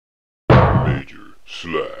Major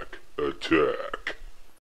Slack Attack.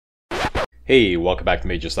 Hey, welcome back to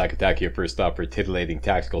Major Slack Attack here. First off, for titillating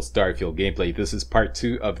tactical Starfield gameplay. This is part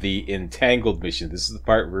 2 of the Entangled mission. This is the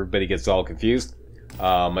part where everybody gets all confused.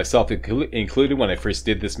 Myself included when I first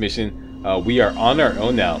did this mission. We are on our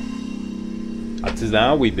own now. Up to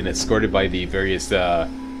now, we've been escorted by the various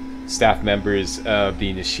staff members of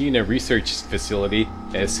the Nishina Research Facility.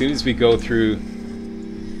 As soon as we go through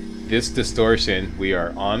this distortion, we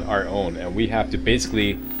are on our own, and we have to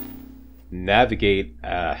basically navigate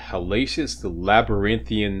a hellacious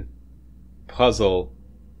labyrinthian puzzle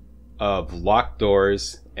of locked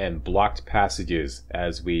doors and blocked passages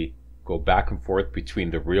as we go back and forth between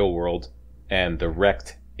the real world and the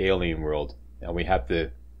wrecked alien world. And we have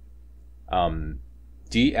to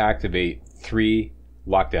deactivate 3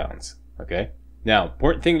 lockdowns. Okay? Now,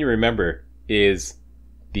 important thing to remember is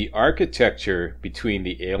the architecture between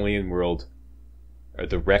the alien world, or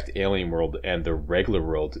the wrecked alien world, and the regular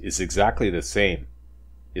world is exactly the same.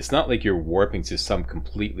 It's not like you're warping to some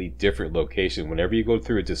completely different location. Whenever you go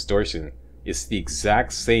through a distortion, it's the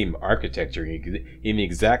exact same architecture in the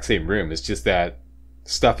exact same room. It's just that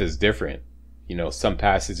stuff is different. You know, some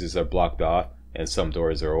passages are blocked off and some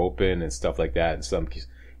doors are open and stuff like that, and some,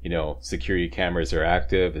 you know, security cameras are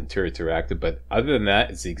active and turrets are active, but other than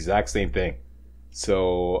that, it's the exact same thing.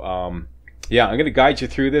 So yeah, I'm going to guide you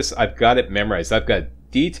through this. I've got it memorized. I've got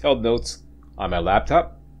detailed notes on my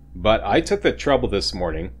laptop, but I took the trouble this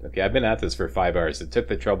morning. Okay, I've been at this for 5 hours. I took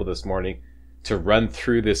the trouble this morning to run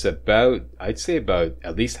through this about, I'd say about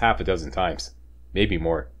at least half a dozen times, maybe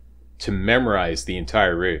more, to memorize the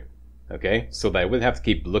entire route. Okay, so that I wouldn't have to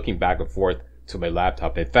keep looking back and forth to my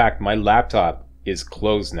laptop. In fact, my laptop is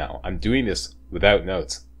closed now. I'm doing this without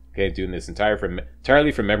notes. Okay, doing this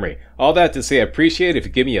entirely from memory. All that to say, I appreciate it if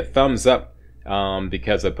you give me a thumbs up,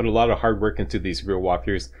 because I put a lot of hard work into these real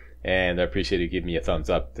walkthroughs, and I appreciate you giving me a thumbs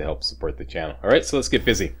up to help support the channel. Alright, so let's get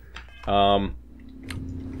busy. Gonna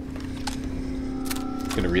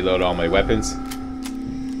reload all my weapons.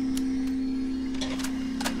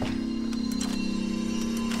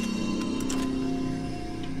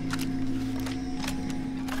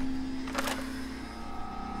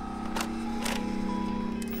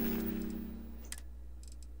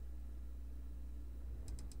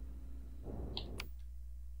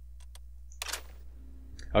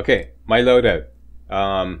 Okay, my loadout.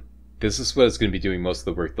 This is what is going to be doing most of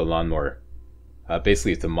the work, the lawnmower.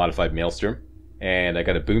 Basically, it's a modified maelstrom. And I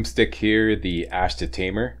got a boomstick here, the Ashta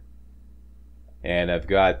Tamer. And I've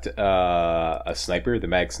got a sniper, the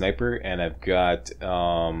mag sniper. And I've got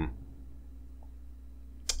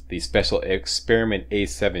the special experiment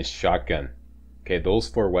A7 shotgun. Okay, those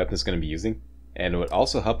 4 weapons going to be using. And it would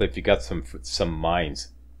also help if you got some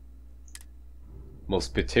mines.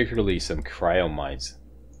 Most particularly some cryo mines.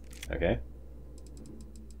 Okay,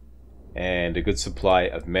 and a good supply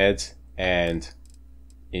of meds and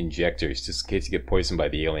injectors, just in case you get poisoned by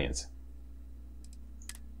the aliens.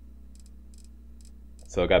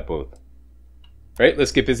 So I got both. Alright,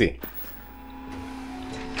 let's get busy.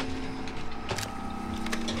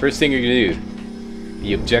 First thing you're going to do,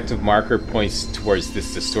 the objective marker points towards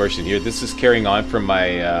this distortion here. This is carrying on from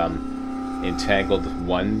my Entangled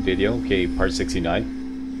 1 video, okay, part 69.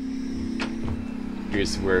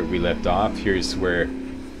 Here's where we left off. Here's where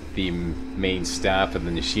the main staff of the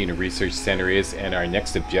Nishina Research Center is, and our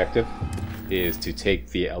next objective is to take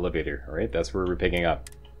the elevator. Alright, that's where we're picking up.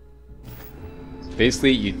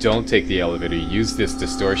 Basically, you don't take the elevator, you use this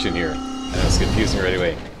distortion here. And it's confusing right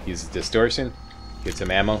away. Use the distortion, get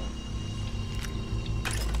some ammo.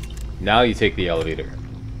 Now you take the elevator.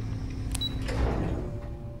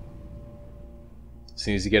 As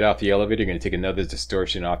soon as you get off the elevator, you're going to take another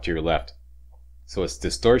distortion off to your left. So it's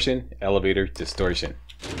distortion, elevator, distortion.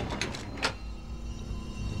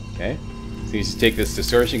 Okay? As soon as you take this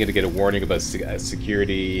distortion, you're going to get a warning about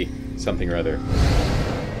security something or other.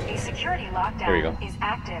 A security lockdown is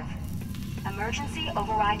active. Emergency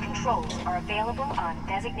override controls are available on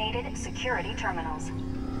designated security terminals.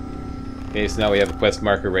 Okay, so now we have a quest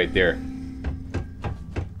marker right there.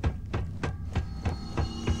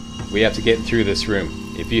 We have to get through this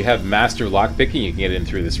room. If you have master lockpicking, you can get in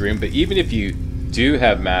through this room, but even if you do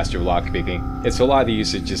have master lockpicking, it's a lot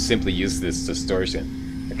easier to just simply use this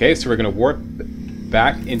distortion. Okay, so we're going to warp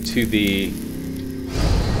back into the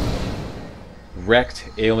wrecked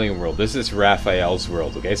alien world. This is Raphael's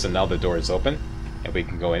world. Okay, so now the door is open, and we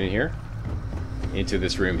can go in here, into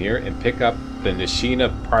this room here, and pick up the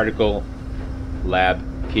Nishina Particle Lab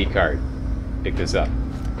keycard. Pick this up,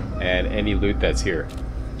 and any loot that's here.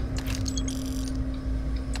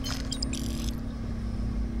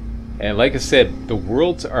 And like I said, the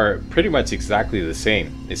worlds are pretty much exactly the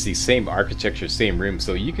same. It's the same architecture, same room,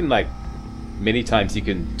 so you can like, many times you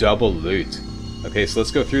can double loot. Okay, so let's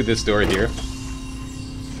go through this door here.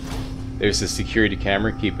 There's the security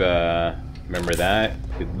camera, keep, remember that.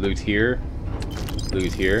 Loot here,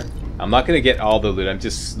 loot here. I'm not going to get all the loot, I'm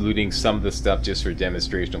just looting some of the stuff just for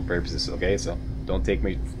demonstrational purposes, okay? So don't take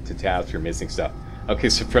me to task for missing stuff. Okay,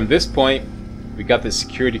 so from this point, we got the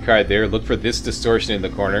security card there. Look for this distortion in the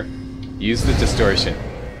corner. Use the distortion.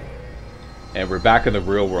 And we're back in the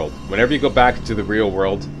real world. Whenever you go back to the real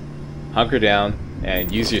world, hunker down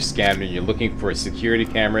and use your scanner. You're looking for security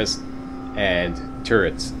cameras and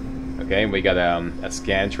turrets. Okay, and we got a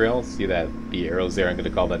scan trail. See that? The arrows there. I'm going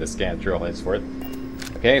to call that a scan trail henceforth.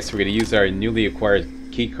 Okay, so we're going to use our newly acquired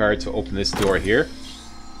key card to open this door here.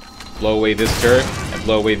 Blow away this turret and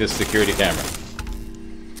blow away this security camera.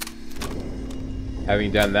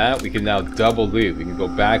 Having done that, we can now double loot. We can go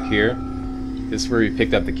back here. This is where we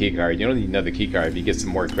picked up the key card. You don't need another key card. You get some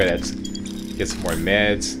more credits, get some more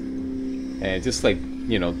meds, and just like,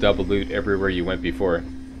 you know, double loot everywhere you went before.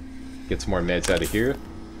 Get some more meds out of here.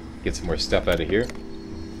 Get some more stuff out of here.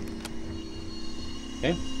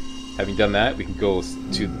 Okay. Having done that, we can go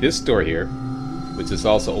to this door here, which is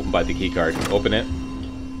also opened by the key card. Open it.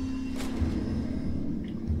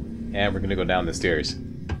 And we're going to go down the stairs.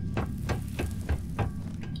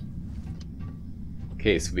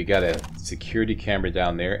 Okay, so we got a security camera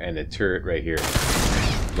down there and a turret right here.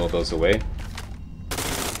 Blow those away.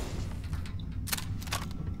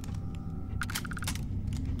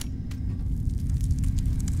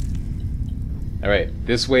 Alright,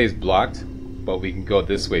 this way is blocked, but we can go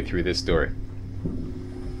this way through this door.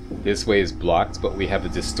 This way is blocked, but we have a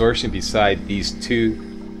distortion beside these two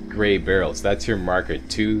gray barrels. That's your marker,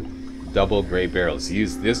 2 double gray barrels.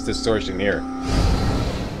 Use this distortion here.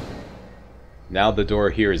 Now the door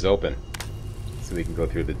here is open. So we can go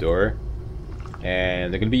through the door.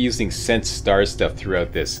 And they're going to be using sense star stuff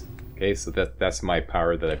throughout this. Okay, so that's my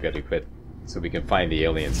power that I've got equipped. So we can find the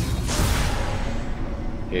aliens.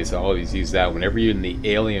 Okay, so always use that. Whenever you're in the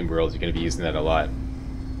alien world, you're going to be using that a lot.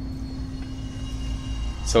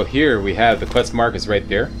 So here we have the quest markers right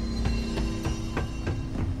there.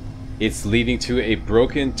 It's leading to a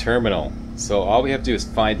broken terminal. So all we have to do is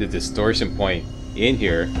find the distortion point in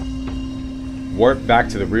here, warp back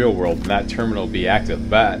to the real world, and that terminal will be active.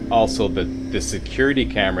 But also the security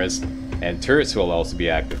cameras and turrets will also be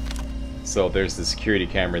active. So there's the security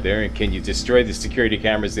camera there. And can you destroy the security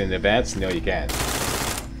cameras in advance? No, you can't.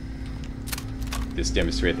 Just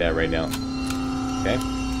demonstrate that right now. Okay,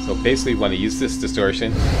 so basically you want to use this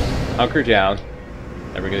distortion, hunker down,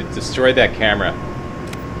 and we're going to destroy that camera.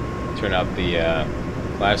 Turn off the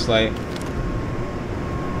flashlight.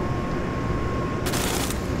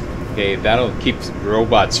 Okay, that'll keep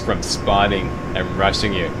robots from spawning and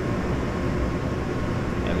rushing you.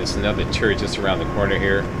 And there's another turret just around the corner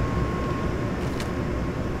here.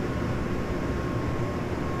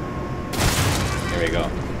 There we go.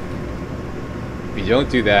 If you don't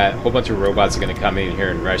do that, a whole bunch of robots are going to come in here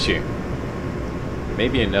and rush you.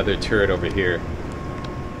 Maybe another turret over here.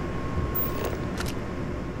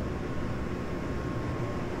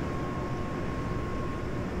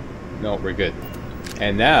 No, we're good.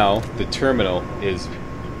 And now the terminal is,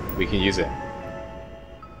 we can use it.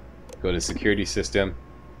 Go to security system,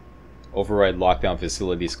 override lockdown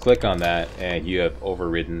facilities, click on that, and you have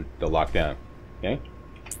overridden the lockdown. Okay?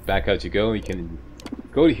 Back out you go. You can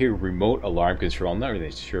go to here, remote alarm control. I'm not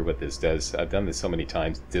really sure what this does. I've done this so many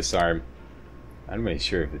times. Disarm. I'm not really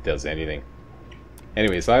sure if it does anything.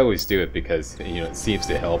 Anyways, I always do it because, you know, it seems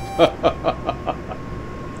to help.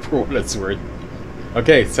 For what it's worth.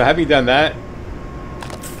 Okay, so having done that,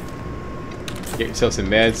 get yourself some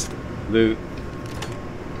meds, loot,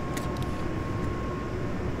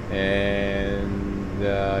 and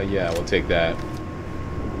yeah, we'll take that.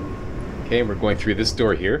 Okay, we're going through this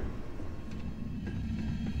door here.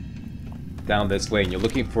 Down this way, and you're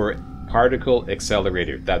looking for particle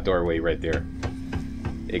accelerator, that doorway right there.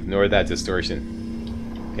 Ignore that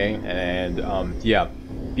distortion. Okay, and yeah,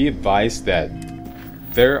 be advised that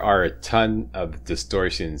there are a ton of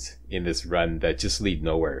distortions in this run that just lead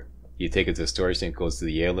nowhere. You take a distortion, it goes to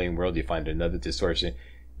the alien world, you find another distortion,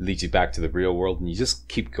 leads you back to the real world, and you just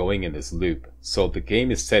keep going in this loop. So the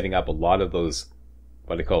game is setting up a lot of those,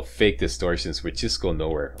 what I call fake distortions, which just go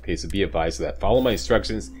nowhere. Okay, so be advised of that. Follow my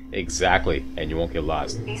instructions exactly, and you won't get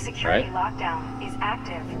lost. The security lockdown is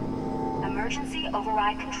active. Emergency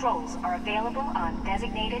override controls are available on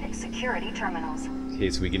designated security terminals. Okay,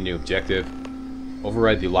 so we get a new objective.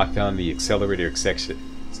 Override the lockdown, the accelerator section.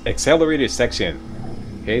 Accelerator section.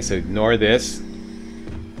 Okay, so ignore this.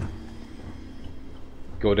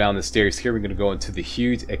 go down the stairs here. We're going to go into the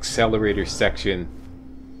huge Accelerator Section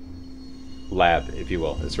lab, if you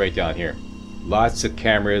will. It's right down here. Lots of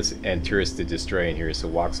cameras and turrets to destroy in here, so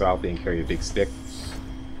walk softly and carry a big stick.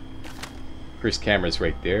 First camera's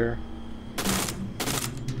right there.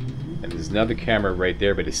 And there's another camera right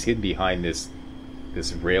there, but it's hidden behind this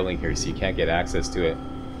railing here, so you can't get access to it.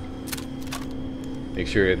 Make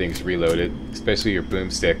sure everything's reloaded, especially your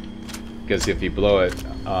boomstick, because if you blow it,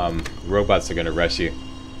 robots are going to rush you.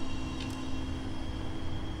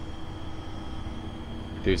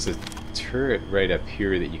 There's a turret right up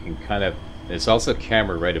here that you can kind of... There's also a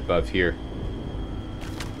camera right above here.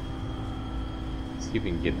 Let's see if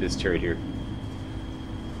we can get this turret here.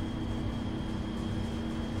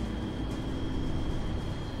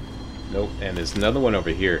 Nope, and there's another one over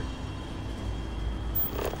here.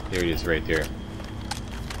 There it is right there.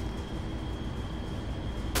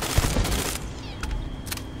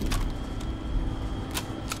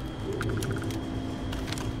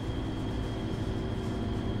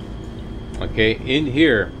 Okay, in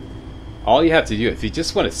here, all you have to do, if you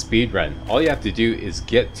just want to speed run, all you have to do is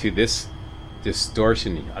get to this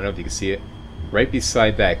distortion. I don't know if you can see it, right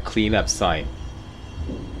beside that cleanup sign.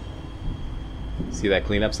 See that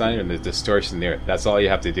cleanup sign and the distortion there? That's all you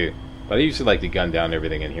have to do. But I usually like to gun down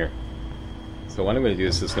everything in here. So what I'm going to do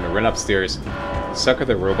is just going to run upstairs, sucker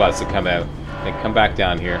the robots to come out, then come back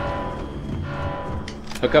down here,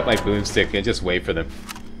 hook up my boomstick, and just wait for them.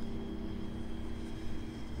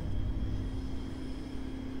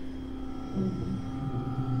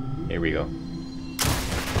 Here we go.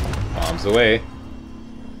 Bombs away.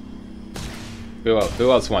 Who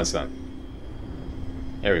else wants some?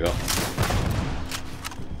 There we go.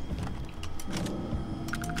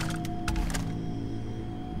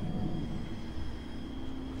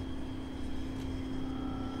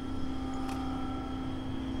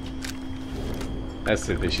 That's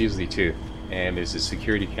it, there's usually two. And there's a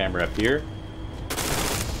security camera up here.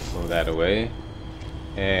 Throw that away.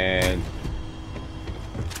 And...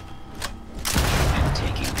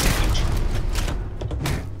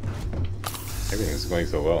 everything's going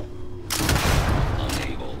so well.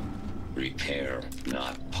 Unable. Repair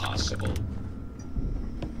not possible.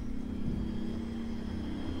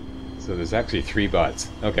 So there's actually 3 bots.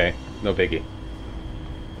 Okay, no biggie.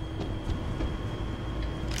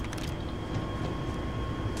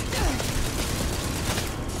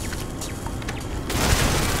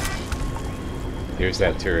 Here's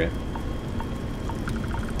that turret.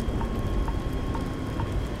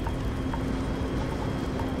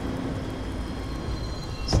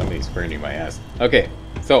 Somebody's burning my ass. Okay,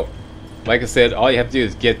 so, like I said, all you have to do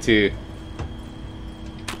is get to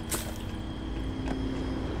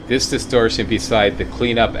this distortion beside the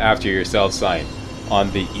clean up after yourself sign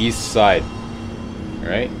on the east side,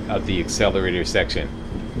 alright, of the accelerator section.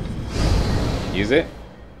 Use it.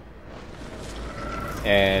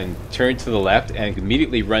 And turn to the left and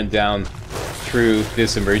immediately run down through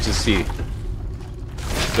this emergency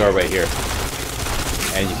doorway here.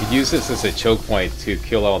 And you can use this as a choke point to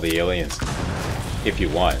kill all the aliens if you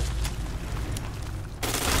want.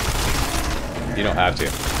 You don't have to.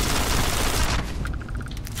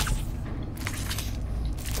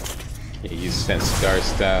 You use Sense Star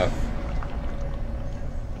stuff.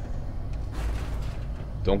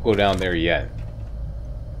 Don't go down there yet.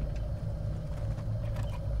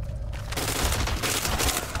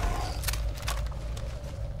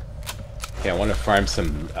 Okay, I want to farm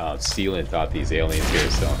some sealant off these aliens here,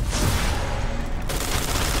 so...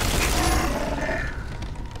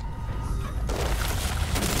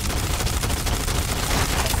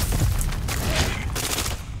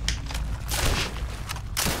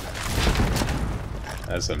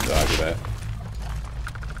 That's some dog of that.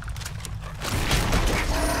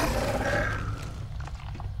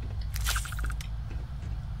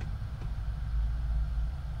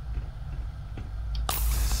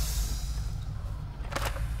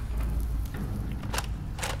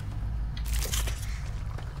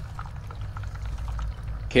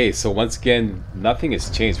 Okay, so once again, nothing has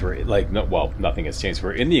changed. We're like, well, nothing has changed.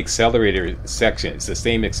 We're in the accelerator section. It's the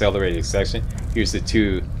same accelerator section. Here's the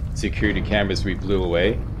 2 security cameras we blew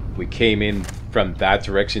away. We came in from that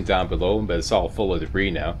direction down below, but it's all full of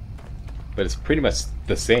debris now. But it's pretty much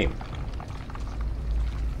the same.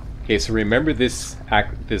 Okay, so remember this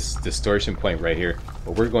distortion point right here.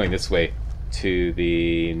 Well, we're going this way to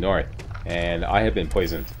the north, and I have been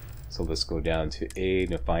poisoned. So let's go down to A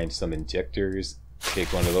to find some injectors.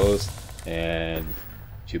 Take one of those, and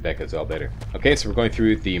Chewbacca's all better. Okay, so we're going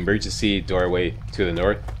through the emergency doorway to the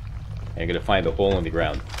north. And you're going to find a hole in the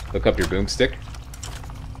ground. Look up your boomstick.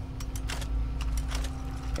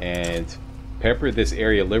 And pepper this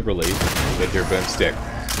area liberally with your boomstick.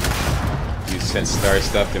 Use sense star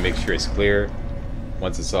stuff to make sure it's clear.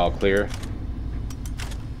 Once it's all clear,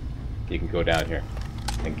 you can go down here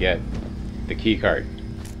and get the key card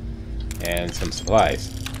and some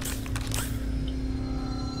supplies.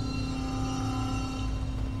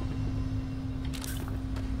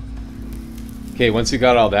 Okay, once you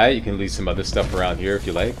got all that, you can leave some other stuff around here if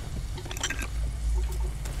you like.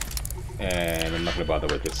 And I'm not going to bother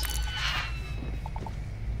with this.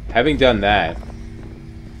 Having done that,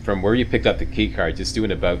 from where you picked up the key card, just do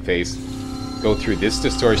an about face. Go through this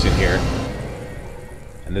distortion here.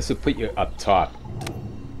 And this will put you up top.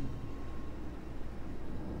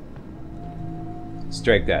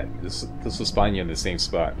 Strike that. This will spawn you in the same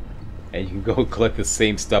spot. And you can go collect the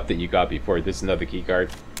same stuff that you got before. This is another key card.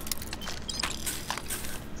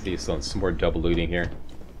 See, so some more double looting here.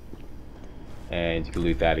 And you can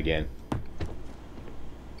loot that again.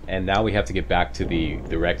 And now we have to get back to the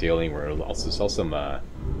wrecked alien world. Also saw some,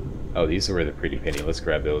 oh, these are the pretty penny. Let's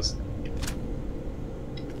grab those.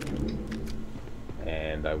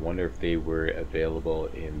 And I wonder if they were available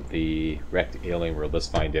in the wrecked alien world. Let's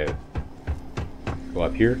find out. Go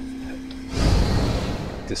up here.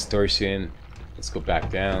 Distortion. Let's go back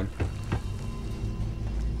down.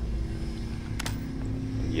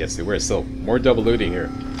 Yes, they were. So, more double looting here.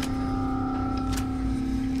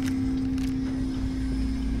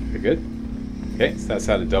 We're good? Okay, so that's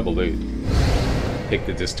how to double loot. Take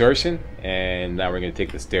the distortion, and now we're going to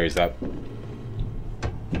take the stairs up.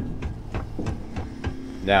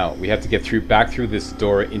 Now, we have to get back through this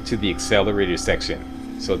door into the accelerator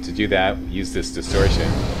section. So to do that, we use this distortion.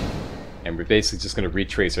 And we're basically just going to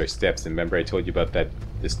retrace our steps. And remember I told you about that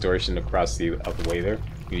distortion across the way there?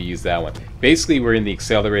 We're going to use that one. Basically, we're in the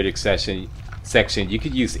accelerator section. You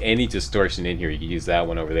could use any distortion in here. You could use that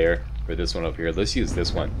one over there, or this one over here. Let's use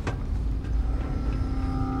this one.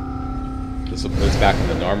 This will put us back in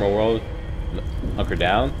the normal world. Hunker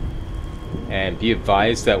down. And be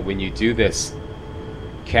advised that when you do this,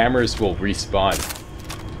 cameras will respawn.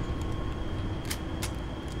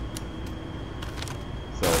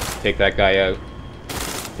 So take that guy out.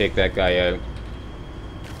 Take that guy out.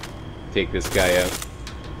 Take this guy out.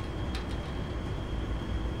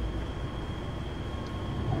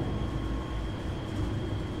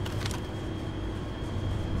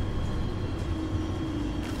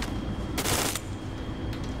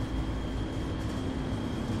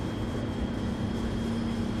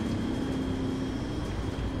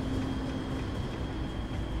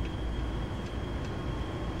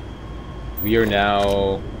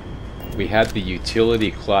 We had the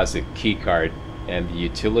utility closet key card, and the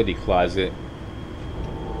utility closet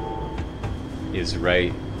is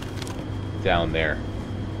right down there.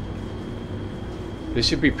 This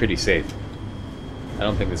should be pretty safe. I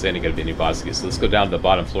don't think there's going to be any bosses. So let's go down to the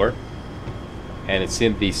bottom floor, and it's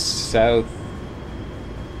in the southwest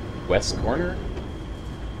corner.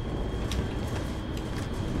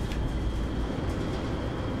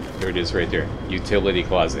 Here it is right there, utility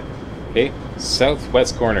closet. Okay,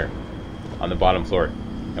 southwest corner on the bottom floor.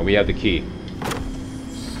 And we have the key.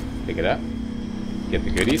 Pick it up. Get the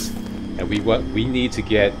goodies. And we need to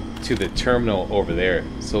get to the terminal over there.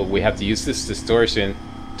 So we have to use this distortion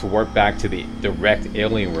to warp back to the direct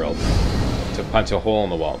alien world to punch a hole in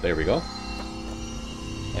the wall. There we go.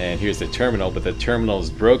 And here's the terminal, but the terminal is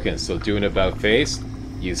broken. So do an about face.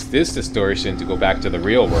 Use this distortion to go back to the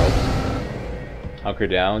real world. Hunker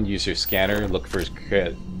down, use your scanner, look for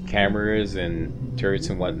cameras and turrets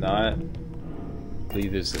and whatnot. I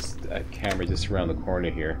believe there's a camera just around the corner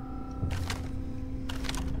here.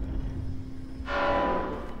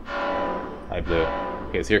 Hi, Blue.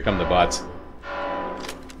 Okay, so here come the bots.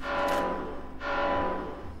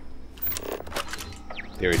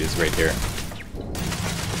 There it is, right there.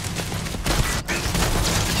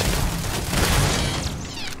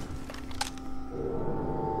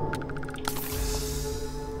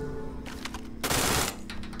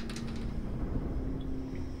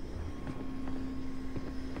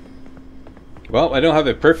 Well, I don't have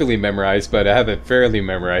it perfectly memorized, but I have it fairly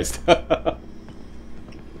memorized.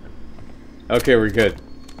 Okay, we're good.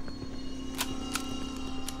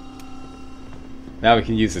 Now we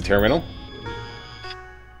can use the terminal.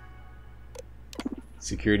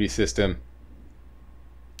 Security system.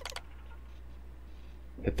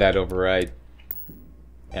 Hit that override.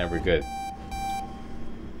 And we're good.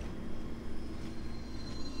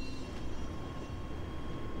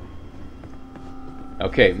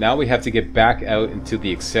 Okay, now we have to get back out into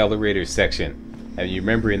the accelerator section. And you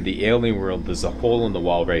remember in the alien world there's a hole in the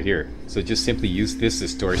wall right here. So just simply use this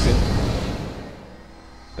distortion.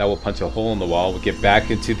 That will punch a hole in the wall. We'll get back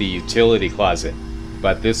into the utility closet.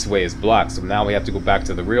 But this way is blocked, so now we have to go back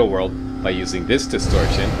to the real world by using this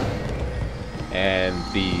distortion. And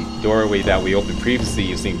the doorway that we opened previously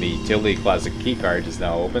using the utility closet keycard is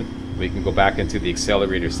now open. We can go back into the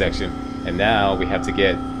accelerator section, and now we have to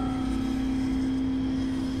get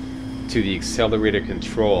to the accelerator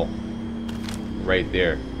control right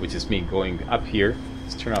there, which is me going up here.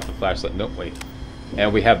 Let's turn off the flashlight. No, wait.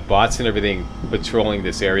 And we have bots and everything patrolling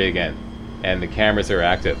this area again, and the cameras are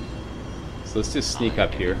active. So let's just sneak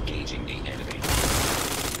up here. Engaging the elevator.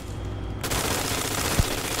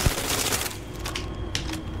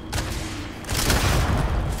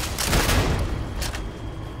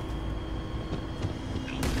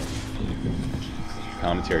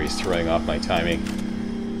 Commentary is throwing off my timing.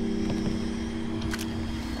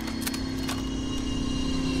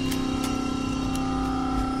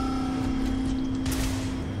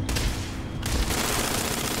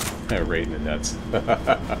 Right in the nuts.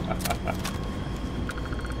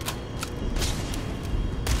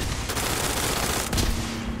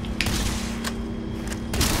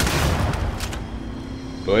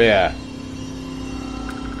 Oh yeah.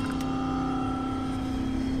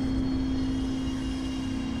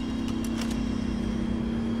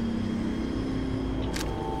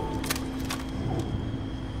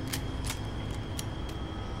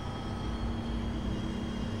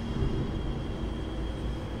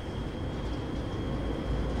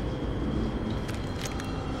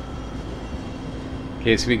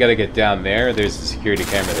 Okay, so we gotta get down there. There's the security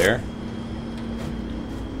camera there.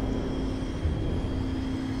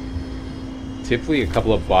 Typically a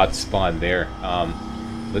couple of bots spawn there.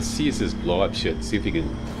 Let's use this blow up shit. See if we can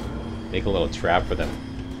make a little trap for them.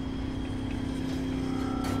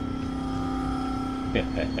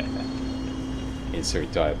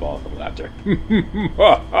 Insert diabolical laughter.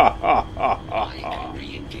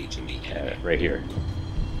 Re-engaging the enemy. Right here.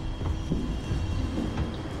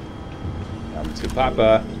 Come to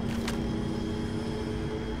Papa.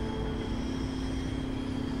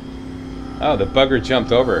 Oh, the bugger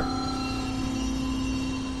jumped over.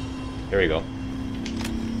 There we go.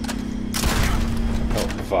 Oh,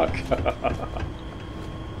 fuck.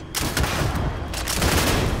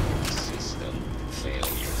 System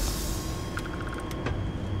failure.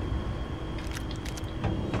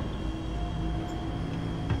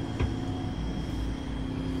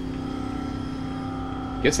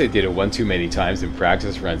 Guess I did it one too many times in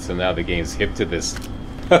practice runs, so now the game's hip to this.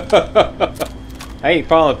 I ain't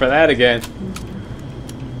falling for that again.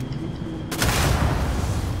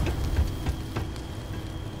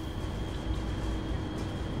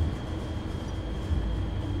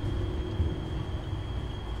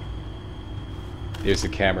 There's the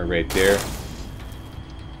camera right there.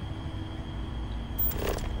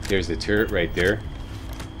 There's the turret right there.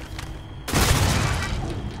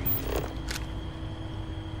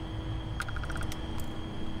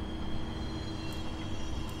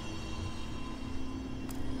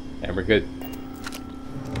 And we're good.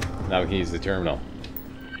 Now we can use the terminal.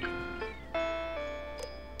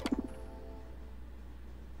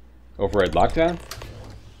 Override lockdown.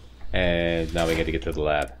 And now we get to get to the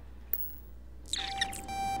lab.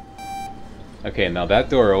 Okay, now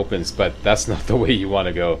that door opens, but that's not the way you want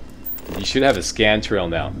to go. You should have a scan trail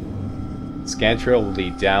now. Scan trail will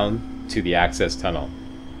lead down to the access tunnel.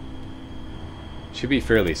 Should be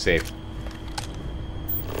fairly safe.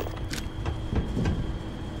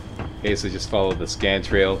 Okay, so just follow the scan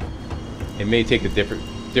trail. It may take a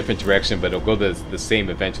different direction, but it'll go to the same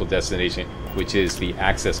eventual destination, which is the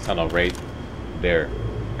access tunnel right there.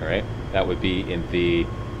 Alright? That would be in the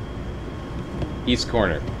east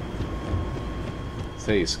corner.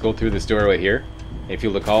 So you scroll through this doorway here. If you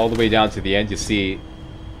look all the way down to the end, you see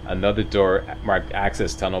another door marked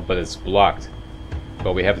access tunnel, but it's blocked.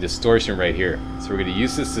 But we have a distortion right here. So we're going to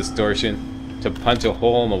use this distortion to punch a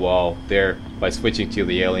hole in the wall there by switching to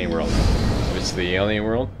the alien world. Switch to the alien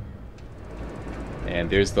world. And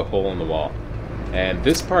there's the hole in the wall. And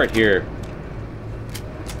this part here,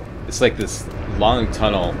 it's like this long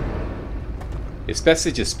tunnel. It's best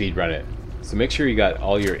to just speedrun it. So make sure you got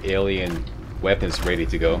all your alien weapons ready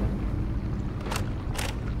to go.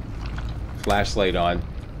 Flashlight on.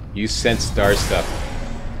 Use sense star stuff.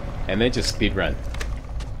 And then just speedrun.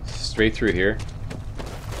 Straight through here.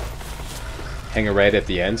 Hang a right at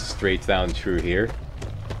the end. Straight down through here.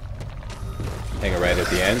 Hang a right at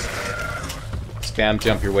the end. Spam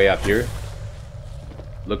jump your way up here.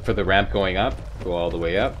 Look for the ramp going up. Go all the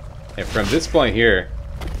way up. And from this point here,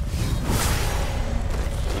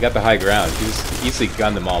 you got the high ground. You just easily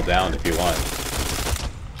gun them all down if you want.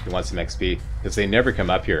 If you want some XP. Because they never come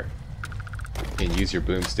up here. You can use your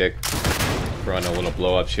boomstick for on a little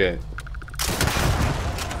blow up shit.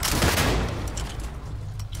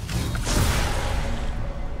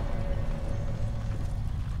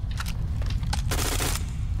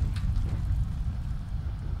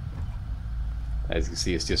 As you can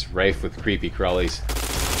see, it's just rife with creepy crawlies.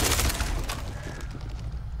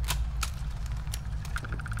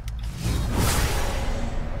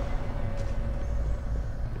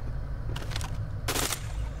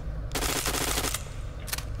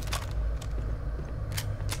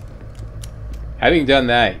 Having done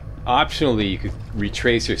that, optionally you could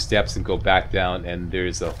retrace your steps and go back down, and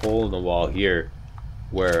there's a hole in the wall here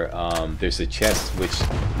where there's a chest which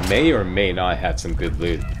may or may not have some good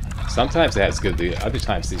loot. Sometimes it has good loot, other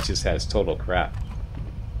times it just has total crap.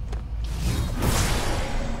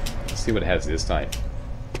 Let's see what it has this time.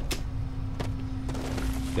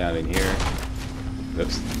 Down in here.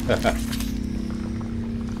 Oops.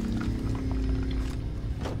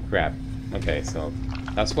 Crap. Okay, so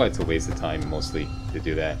that's why it's a waste of time mostly to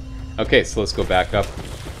do that. Okay, so let's go back up.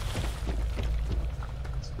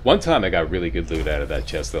 One time I got really good loot out of that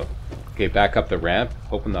chest though. Okay, back up the ramp.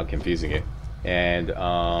 Hope I'm not confusing it. And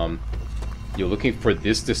you're looking for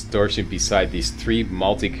this distortion beside these 3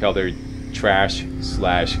 multicolored trash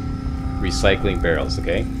slash recycling barrels,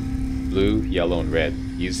 okay? Blue, yellow, and red.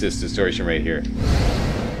 Use this distortion right here.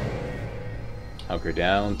 Hunker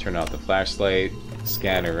down, turn off the flashlight,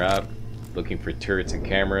 scanner up, looking for turrets and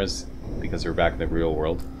cameras because we're back in the real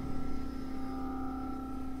world.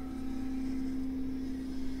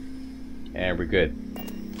 And we're good.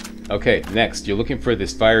 Okay, next, you're looking for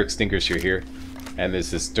this fire extinguisher here, and there's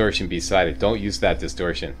distortion beside it. Don't use that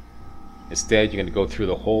distortion. Instead, you're going to go through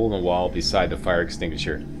the hole in the wall beside the fire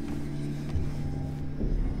extinguisher.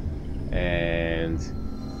 And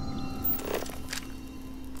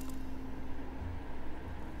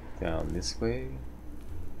down this way.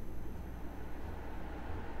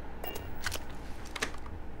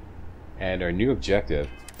 And our new objective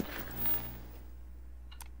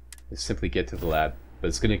is simply get to the lab. But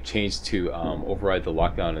it's going to change to override the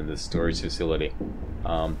lockdown in the storage facility.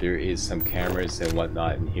 There is some cameras and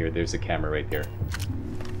whatnot in here. There's a camera right there.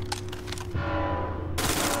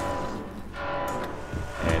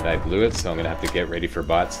 And I blew it, so I'm going to have to get ready for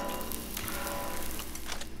bots.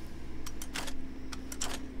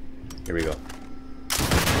 Here we go.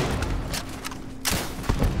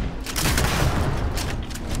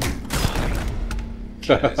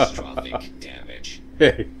 Catastrophic damage.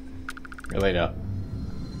 Hey, really now.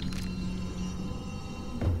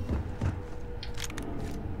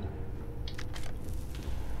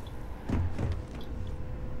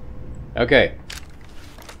 Okay.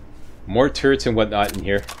 More turrets and whatnot in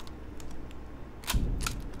here.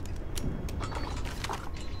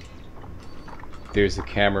 There's a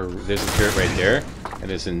camera, there's a turret right there, and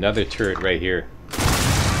there's another turret right here.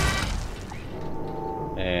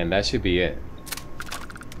 And that should be it.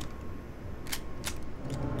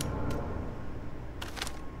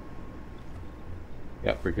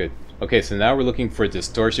 Yep, we're good. Okay, so now we're looking for a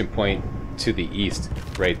distortion point to the east,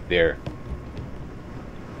 right there.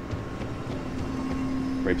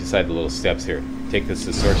 Right beside the little steps here. Take this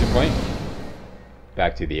distortion point.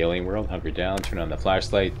 Back to the alien world, hunker down, turn on the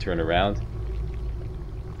flashlight, turn around.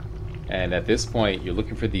 And at this point, you're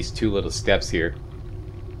looking for these 2 little steps here.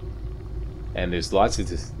 And there's lots of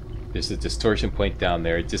there's a distortion point down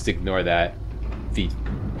there, just ignore that. The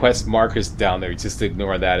quest markers down there, just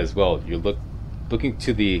ignore that as well. You're looking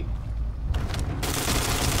to the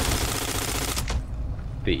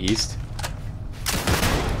east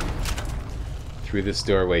through this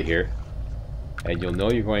doorway here, and you'll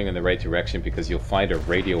know you're going in the right direction because you'll find a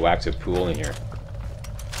radioactive pool in here.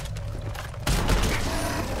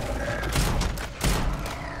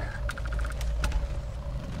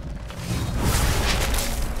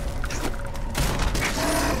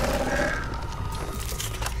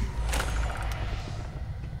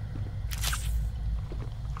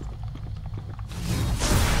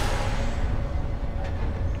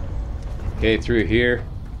 Okay, through here.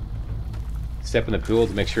 Step in the pool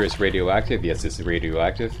to make sure it's radioactive. Yes, this is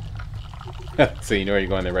radioactive. So you know you're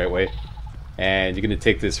going the right way. And you're going to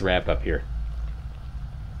take this ramp up here.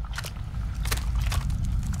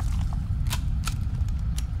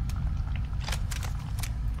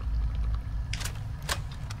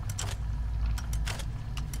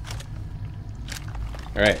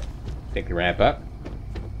 Alright, take the ramp up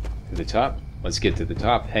to the top. Once you get to the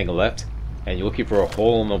top, hang a left, and you're looking for a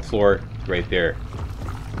hole in the floor right there.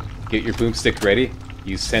 Get your boomstick ready,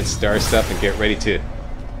 use sense star stuff, and get ready to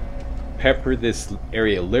pepper this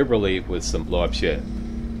area liberally with some blow up shit.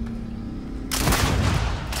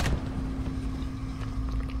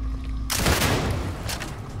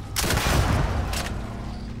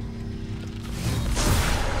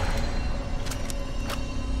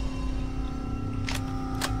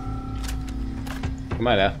 Come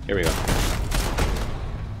on now. Here we go.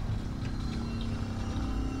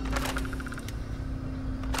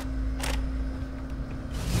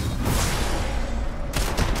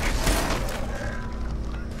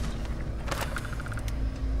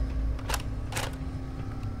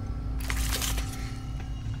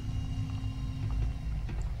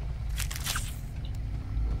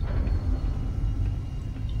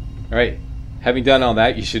 Alright, having done all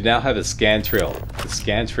that, you should now have a scan trail. The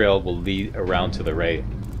scan trail will lead around to the right.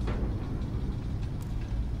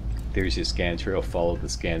 There's your scan trail, follow the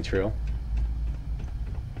scan trail.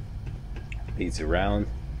 Leads around,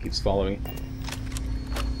 keeps following.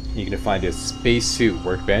 You're going to find a spacesuit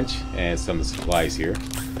workbench and some supplies here.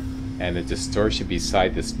 And a distortion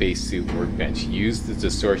beside the spacesuit workbench. Use the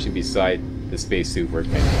distortion beside the spacesuit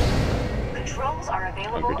workbench. Controls are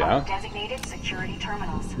available on designated security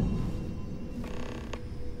terminals.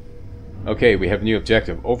 Okay, we have a new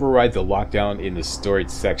objective. Override the lockdown in the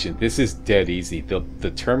storage section. This is dead easy.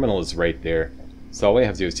 The terminal is right there. So all we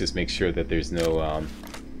have to do is just make sure that there's no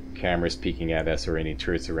cameras peeking at us or any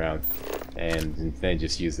turrets around. And then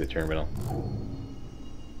just use the terminal.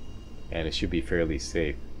 And it should be fairly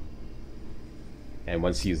safe. And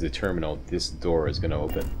once you use the terminal, this door is going to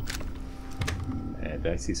open. And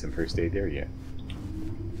I see some first aid there, yeah.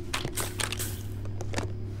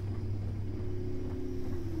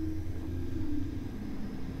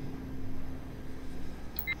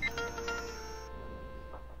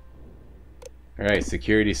 Alright,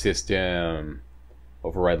 security system.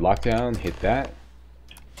 Override lockdown, hit that.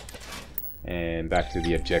 And back to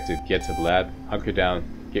the objective, get to the lab, hunker down,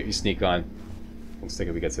 get your sneak on. Looks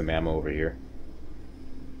like we got some ammo over here.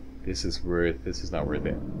 This is not worth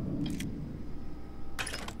it.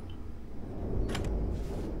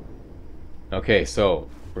 Okay, so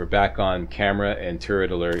we're back on camera and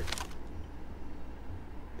turret alert.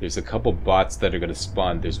 There's a couple bots that are going to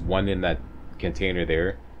spawn. There's one in that container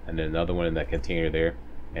there, and then another one in that container there.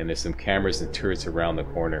 And there's some cameras and turrets around the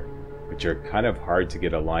corner, which are kind of hard to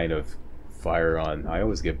get a line of fire on. I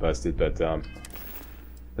always get busted, but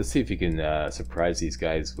let's see if you can surprise these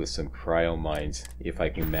guys with some cryo mines, if I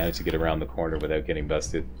can manage to get around the corner without getting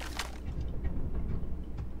busted.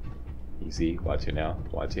 Easy, watch it now.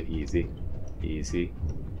 Watch it, easy. Easy.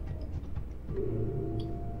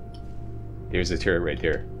 There's a turret right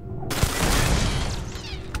there.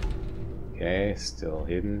 Okay, still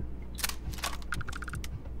hidden.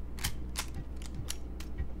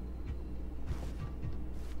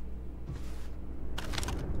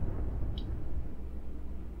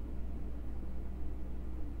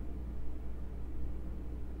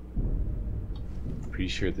 Pretty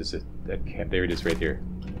sure there's that camp. There it is, right there.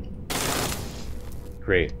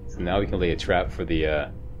 Great. So now we can lay a trap for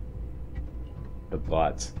the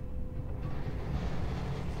bots.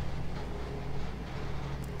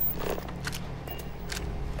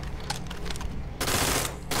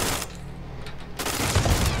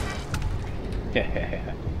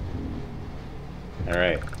 All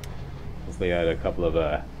right. Let's lay out a couple of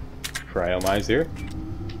cryo mines here.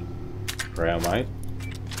 Cryo mine.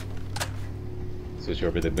 Switch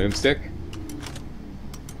over to the boomstick.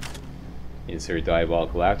 Insert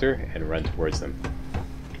diabolical laughter and run towards them.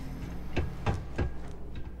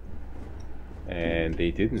 And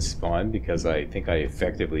they didn't spawn because I think I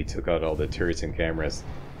effectively took out all the turrets and cameras.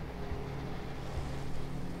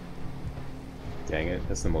 Dang it,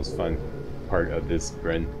 that's the most fun part of this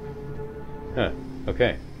run. Huh,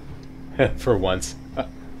 okay. For once. I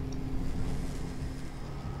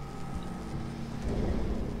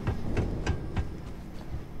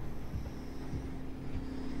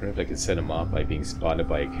wonder if I could set him off by being spotted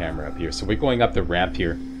by a camera up here. So we're going up the ramp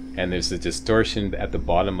here, and there's a distortion at the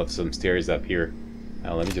bottom of some stairs up here.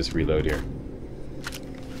 Now let me just reload here.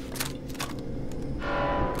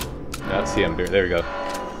 Now see him. There we go.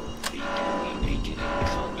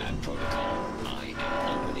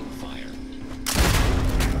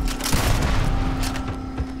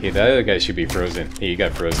 Okay, that other guy should be frozen. Hey, you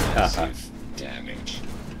got frozen. Haha. Damage.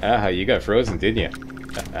 Haha, you got frozen, didn't you?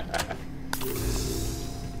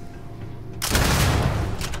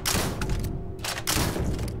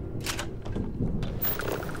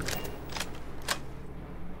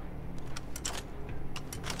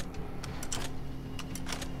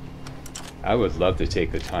 I would love to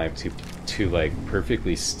take the time to like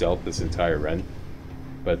perfectly stealth this entire run,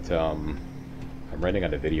 but I'm running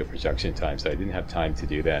out of video production time, so I didn't have time to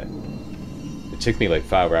do that. It took me like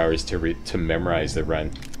 5 hours to memorize the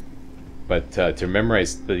run, but to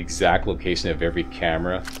memorize the exact location of every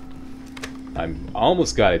camera, I'm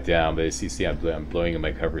almost got it down. But as you see, I'm blowing in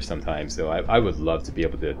my cover sometimes, so I would love to be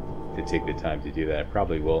able to take the time to do that. I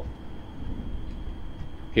probably will.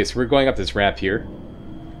 Okay, so we're going up this ramp here.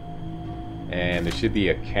 And there should be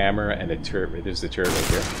a camera and a turret. There's the turret right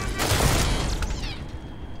there.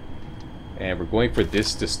 And we're going for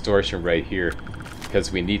this distortion right here,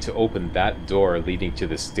 because we need to open that door leading to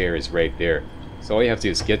the stairs right there. So all you have to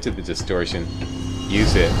do is get to the distortion,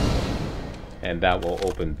 use it, and that will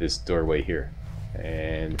open this doorway here.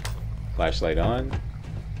 And flashlight on.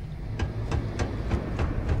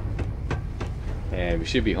 And we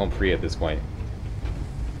should be home free at this point.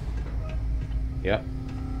 Yep.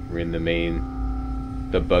 We're in the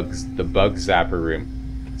bug zapper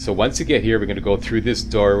room. So once you get here, we're going to go through this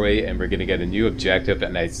doorway and we're going to get a new objective,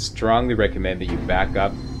 and I strongly recommend that you back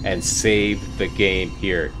up and save the game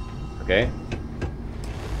here. Okay?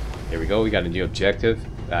 Here we go, we got a new objective.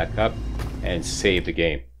 Back up and save the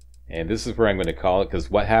game. And this is where I'm going to call it, because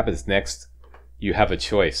what happens next, you have a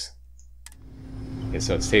choice. Okay,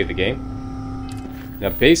 so let's save the game. Now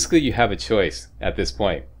basically you have a choice at this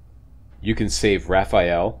point. You can save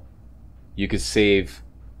Raphael, you could save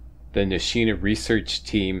the Nishina research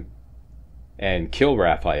team and kill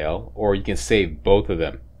Raphael, or you can save both of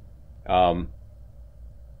them.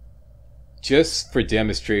 Just for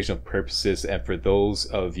demonstrational purposes, and for those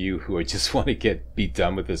of you who are just want to be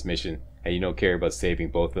done with this mission and you don't care about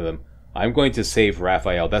saving both of them, I'm going to save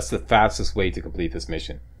Raphael. That's the fastest way to complete this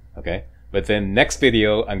mission. Okay? But then next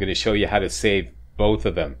video, I'm going to show you how to save both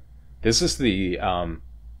of them. This is the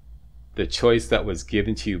choice that was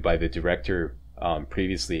given to you by the director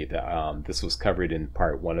previously. This was covered in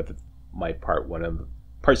part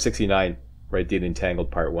 69, where I did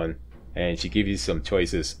Entangled part 1, and she gave you some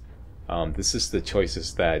choices. This is the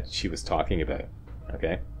choices that she was talking about.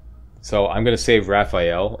 Okay, so I'm going to save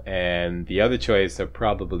Raphael, and the other choice I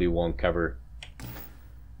probably won't cover.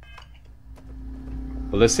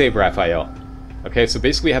 But let's save Raphael. Okay, so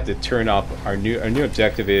basically we have to turn off our new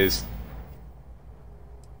objective is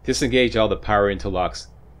disengage all the power interlocks,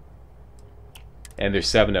 and there's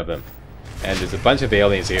 7 of them, and there's a bunch of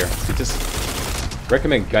aliens here, so just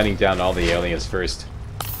recommend gunning down all the aliens first.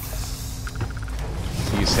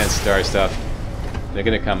 So you sense star stuff, they're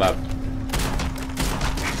gonna come up.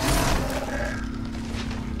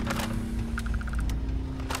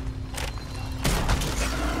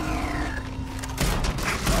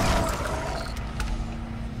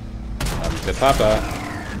 To Papa.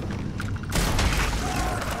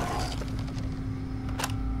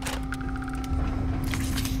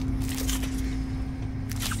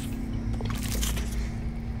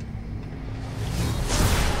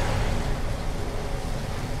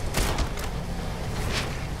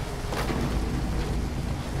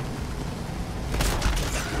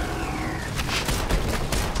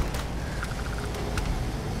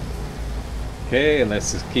 Okay, and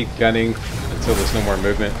let's just keep gunning until there's no more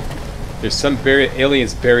movement. There's some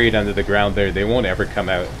aliens buried under the ground there. They won't ever come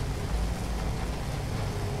out.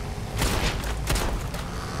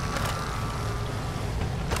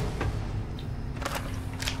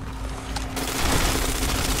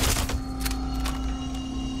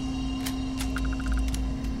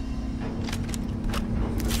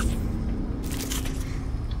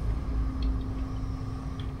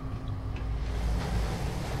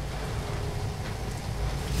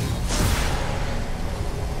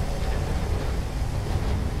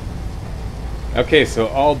 Okay, so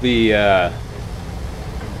all the,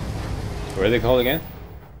 what are they called again?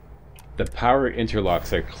 The power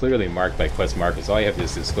interlocks are clearly marked by quest markers. All you have to do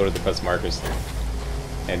is just go to the quest markers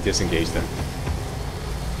and disengage them.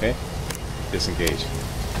 Okay? Disengage.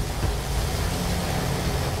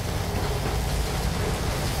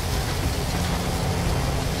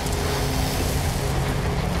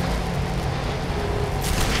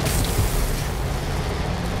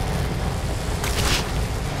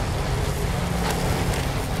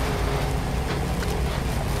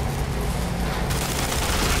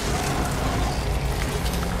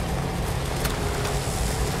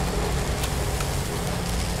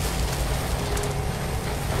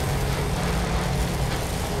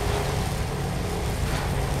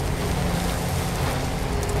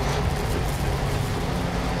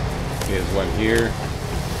 There's one here,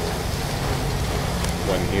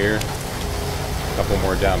 one here, a couple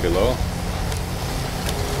more down below.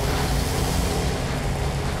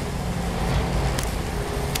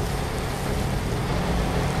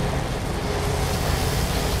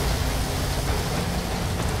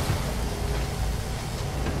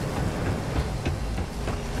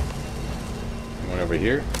 One over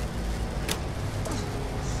here.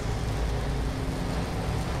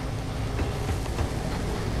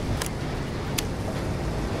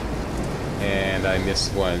 And I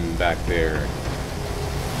missed one back there.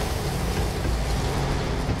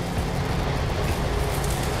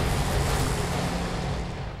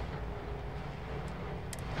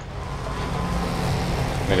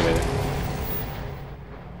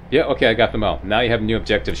 Yeah, okay, I got them out. Now you have a new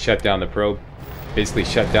objective, shut down the probe. Basically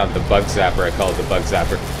shut down the bug zapper, I call it the bug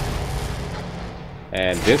zapper.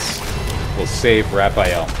 And this will save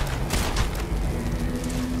Raphael.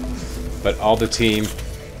 But all the team,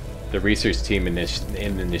 the research team in the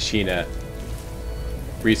Nishina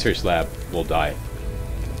research lab will die.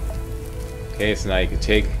 Okay, so now you can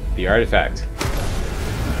take the artifact.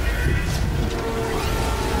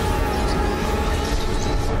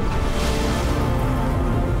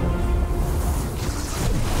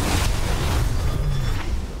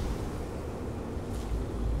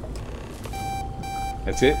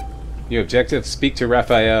 That's it. New objective, speak to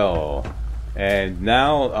Raphael. And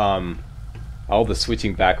now all the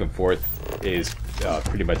switching back and forth is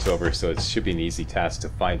pretty much over, so it should be an easy task to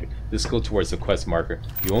find. Just go towards the quest marker.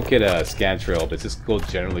 You won't get a scan trail, but just go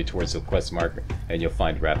generally towards the quest marker and you'll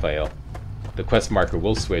find Raphael. The quest marker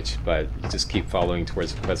will switch, but you just keep following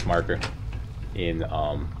towards the quest marker in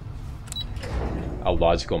a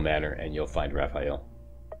logical manner and you'll find Raphael.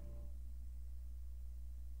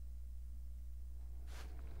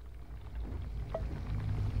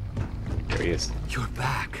 There he is. You're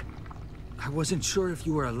back. I wasn't sure if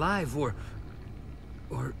you were alive or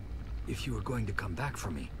if you were going to come back for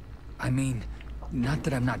me. I mean, not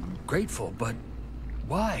that I'm not grateful, but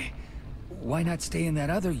why? Why not stay in that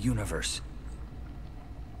other universe?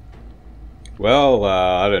 Well,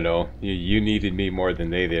 I don't know. You needed me more than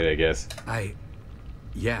they did, I guess.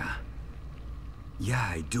 Yeah,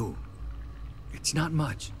 I do. It's not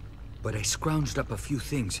much, but I scrounged up a few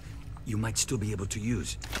things you might still be able to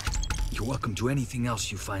use. You're welcome to anything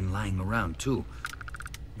else you find lying around, too.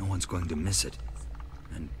 No one's going to miss it.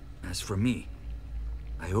 And as for me,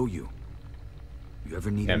 I owe you. You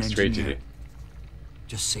ever need an engineer,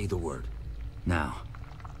 just say the word. Now,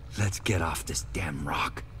 let's get off this damn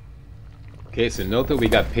rock. Okay, so note that we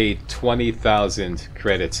got paid 20,000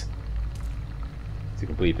 credits to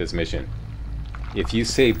complete this mission. If you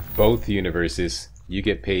save both universes, you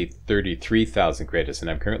get paid 33,000 credits, and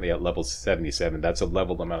I'm currently at level 77. That's a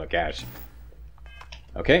leveled amount of cash.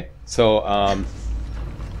 Okay, so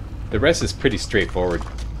the rest is pretty straightforward.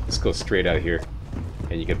 Just go straight out here,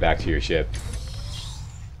 and you get back to your ship.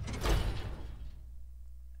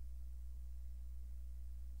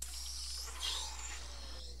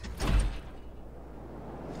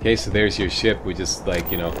 Okay, so there's your ship. We just, like,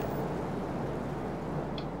 you know...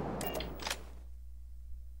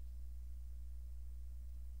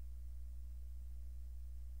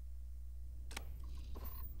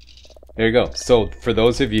 There you go. So, for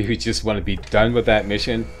those of you who just want to be done with that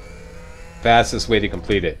mission, fastest way to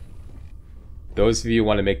complete it. Those of you who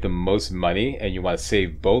want to make the most money and you want to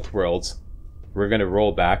save both worlds, we're going to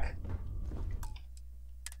roll back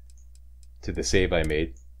to the save I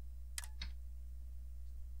made.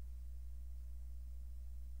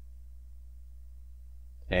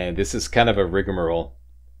 And this is kind of a rigmarole,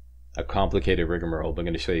 a complicated rigmarole, but I'm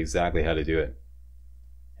going to show you exactly how to do it.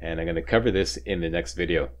 And I'm going to cover this in the next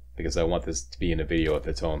video, because I want this to be in a video of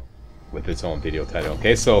its own, with its own video title.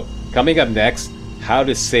 Okay, so coming up next, how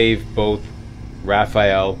to save both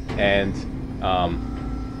Raphael and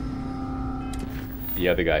the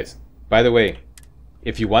other guys. By the way,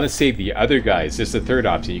 if you want to save the other guys, there's a third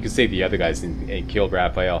option. You can save the other guys and kill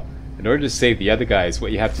Raphael. In order to save the other guys,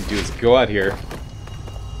 what you have to do is go out here,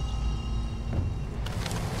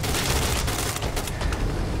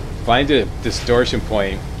 find a distortion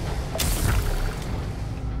point,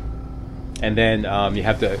 and then you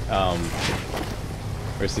have to,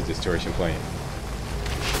 where's the distortion point?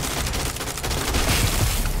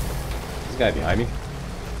 This guy behind me?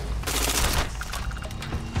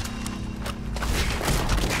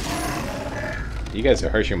 You guys are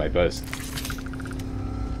harshing my buzz.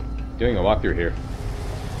 Doing a walkthrough here.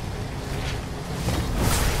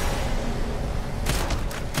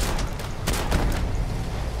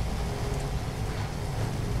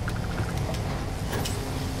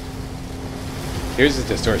 Here's the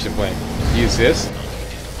distortion point. Use this.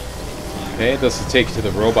 Okay, this will take you to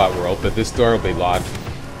the robot world, but this door will be locked.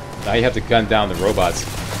 Now you have to gun down the robots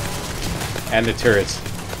and the turrets.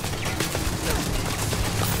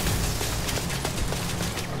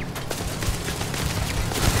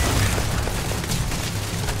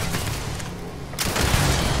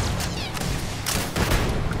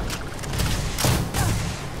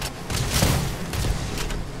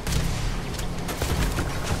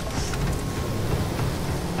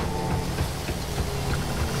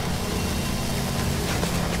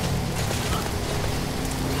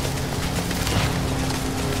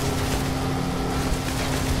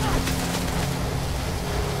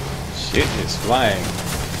 Shit is flying.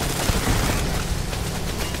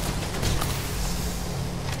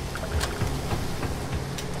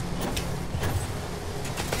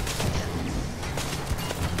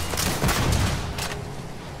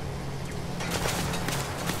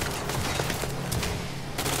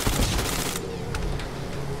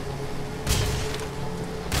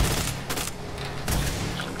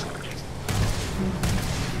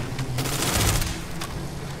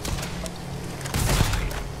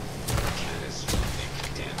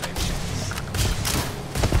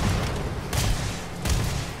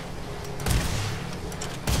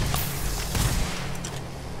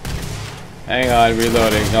 Hang on,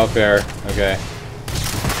 reloading. No fair. Okay.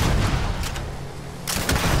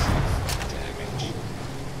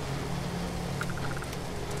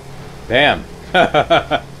 Damn.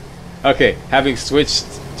 Okay, having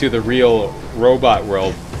switched to the real robot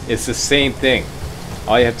world, it's the same thing.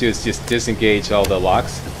 All you have to do is just disengage all the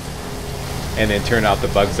locks and then turn off the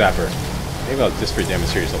bug zapper. Maybe I'll, just for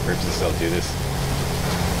demonstrational purposes, I'll do this.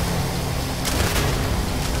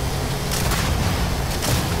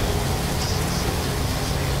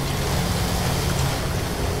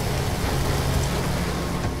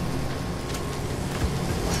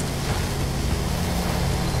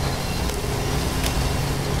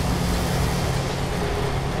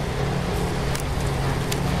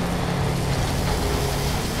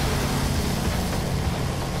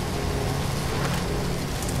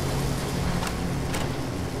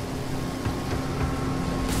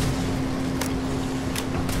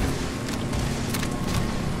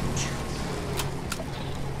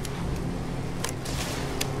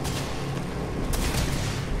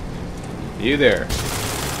 You there.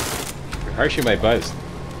 You're harshing my buzz.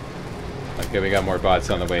 Okay, we got more bots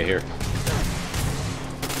on the way here.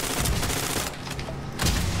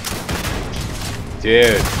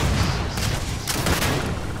 Dude.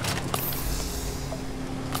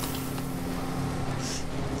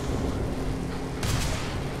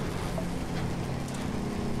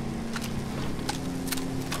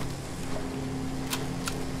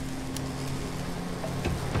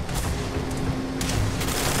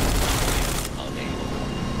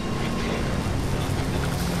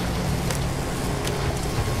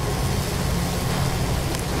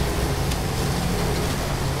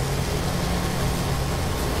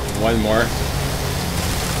 One more.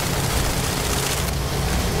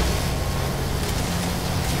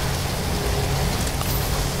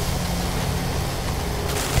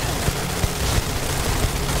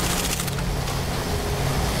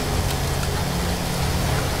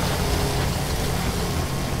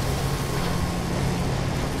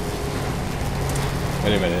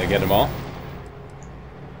 Wait a minute, did I get them all?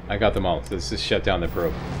 I got them all. So let's just shut down the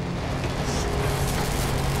probe.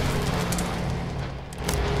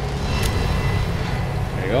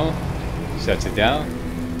 There you go. Shuts it down.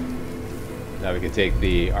 Now we can take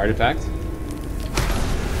the artifact.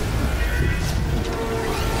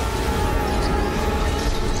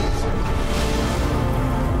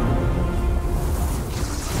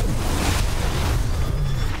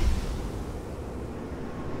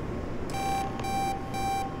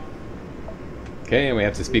 Okay, and we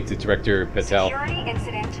have to speak to Director Patel. Security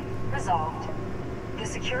incident resolved. The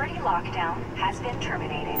security lockdown has been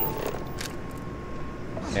terminated.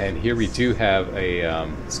 And here we do have a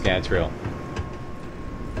scan trail.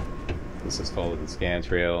 Let's just follow the scan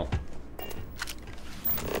trail.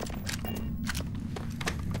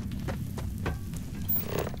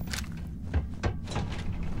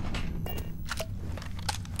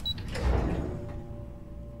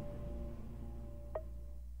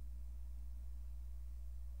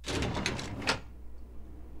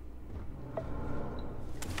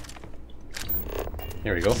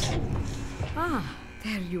 Here we go. Ah,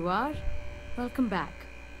 there you are. Welcome back.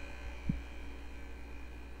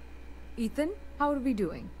 Ethan, how are we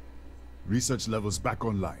doing? Research levels back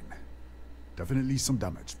online. Definitely some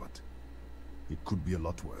damage, but it could be a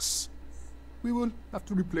lot worse. We will have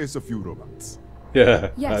to replace a few robots. Yeah,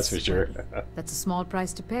 Yes, that's for sure. That's a small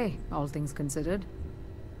price to pay, all things considered.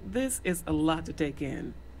 This is a lot to take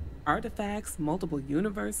in. Artifacts, multiple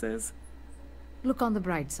universes. Look on the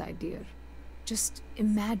bright side, dear. Just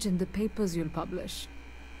imagine the papers you'll publish.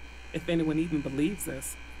 If anyone even believes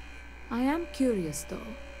this. I am curious, though.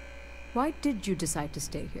 Why did you decide to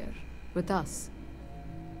stay here, with us?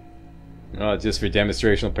 Oh, just for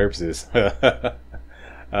demonstrational purposes. You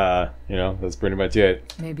know, that's pretty much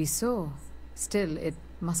it. Maybe so. Still, it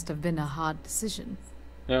must have been a hard decision.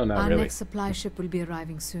 No, not Our really. next supply ship will be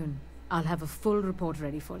arriving soon. I'll have a full report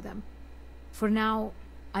ready for them. For now,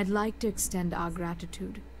 I'd like to extend our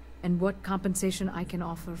gratitude and what compensation I can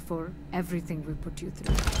offer for everything we put you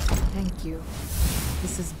through. Thank you.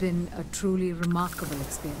 This has been a truly remarkable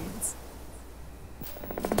experience.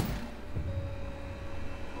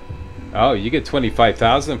 Oh, you get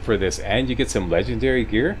 25,000 for this, and you get some legendary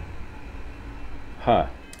gear? Huh.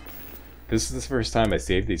 This is the first time I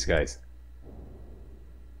saved these guys.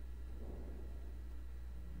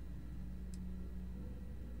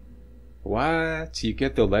 What? You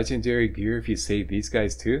get the legendary gear if you save these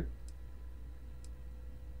guys too?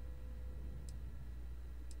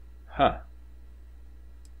 Huh.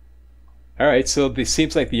 Alright, so this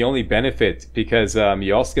seems like the only benefit, because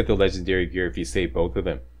you also get the legendary gear if you save both of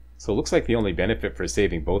them. So it looks like the only benefit for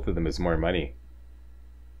saving both of them is more money.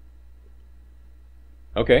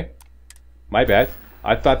 Okay, my bad.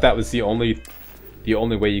 I thought that was the only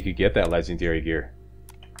way you could get that legendary gear.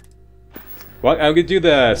 Well, I'm gonna do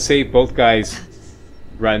the save both guys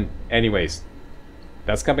run anyways.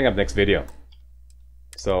 That's coming up next video.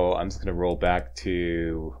 So I'm just gonna roll back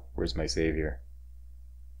to, where's my save here?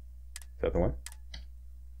 Is that the one?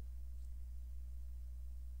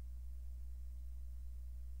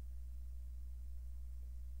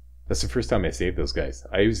 That's the first time I saved those guys.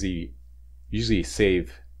 I usually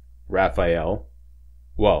save Raphael.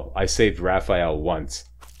 Well, I saved Raphael once,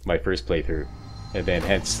 my first playthrough, and then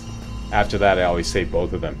hence after that I always save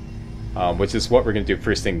both of them, which is what we're gonna do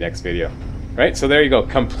first thing next video. Right, so there you go,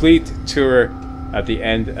 complete tour at the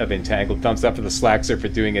end of Entangled. Thumbs up for the Slackser for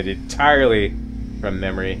doing it entirely from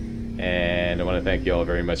memory, and I want to thank you all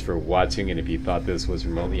very much for watching. And if you thought this was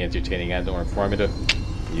remotely entertaining and or informative,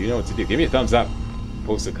 you know what to do. Give me a thumbs up,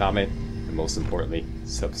 post a comment, and most importantly,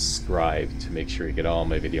 subscribe to make sure you get all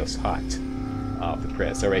my videos hot off the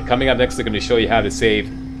press. Alright, coming up next, I'm going to show you how to save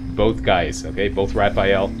both guys, okay? Both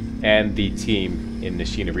Raphael and the team in the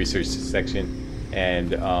Sheena Research Section.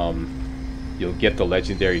 And you'll get the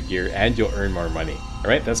legendary gear and you'll earn more money.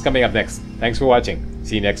 Alright, that's coming up next. Thanks for watching.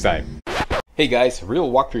 See you next time. Hey guys,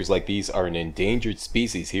 real walkthroughs like these are an endangered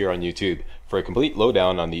species here on YouTube. For a complete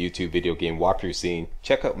lowdown on the YouTube video game walkthrough scene,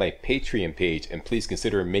 check out my Patreon page and please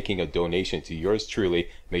consider making a donation to yours truly,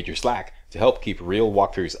 Major Slack, to help keep real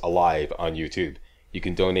walkthroughs alive on YouTube. You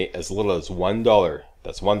can donate as little as $1.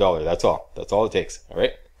 That's $1, that's all. That's all it takes.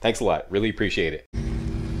 Alright? Thanks a lot. Really appreciate it.